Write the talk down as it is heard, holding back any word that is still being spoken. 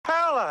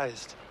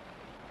paralyzed.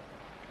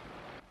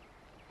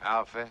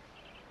 Alfie,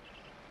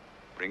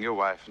 bring your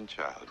wife and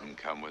child and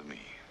come with me.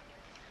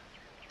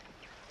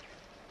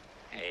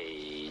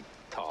 Hey,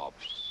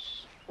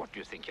 Tops, what do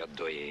you think you're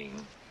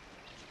doing?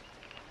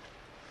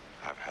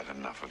 I've had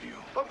enough of you.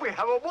 But we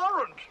have a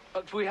warrant.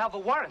 But we have a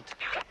warrant.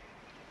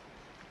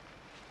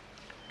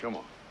 Come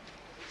on.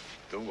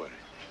 Don't worry.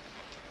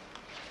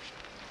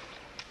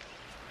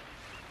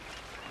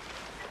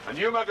 And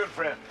you, my good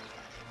friend,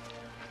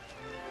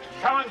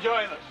 come and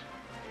join us.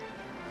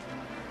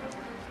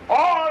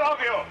 All of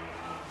you!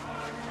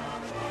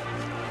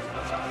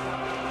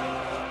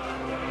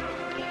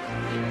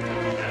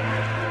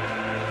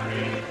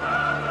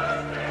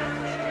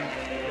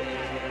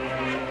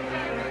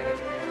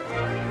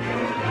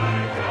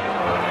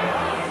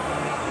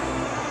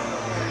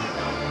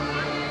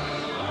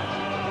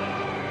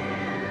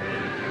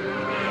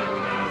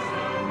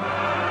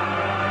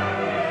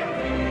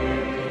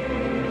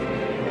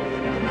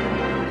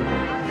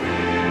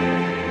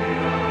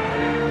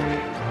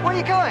 Where are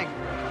you going?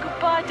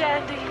 Goodbye,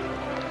 Dandy.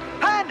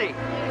 Pandy!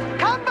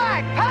 Come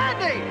back!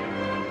 Pandy!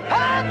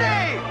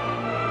 Pandy!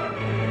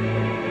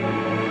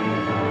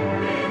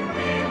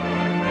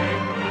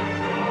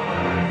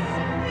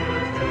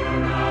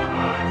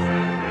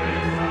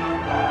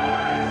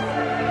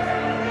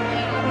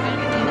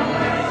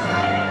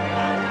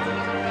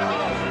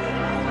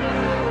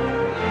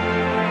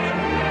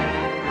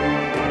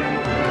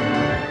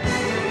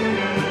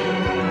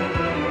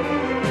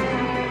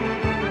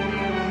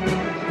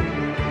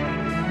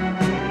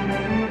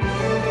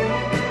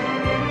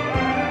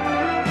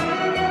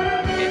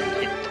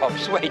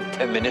 Tops, wait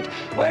a minute.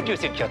 Where do you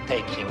think you're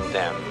taking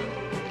them?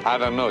 I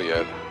don't know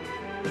yet.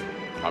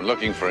 I'm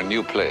looking for a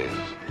new place.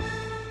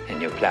 A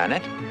new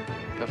planet?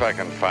 If I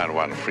can find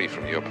one free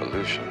from your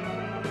pollution.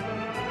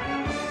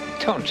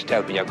 Don't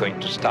tell me you're going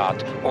to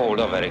start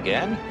all over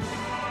again.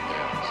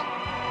 Yes.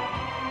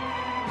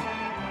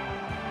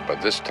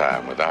 But this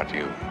time without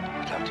you.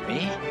 Without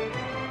me?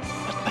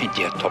 But my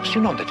dear Tops,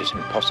 you know that is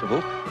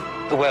impossible.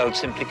 The world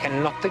simply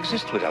cannot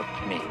exist without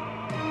me.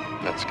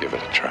 Let's give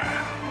it a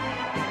try.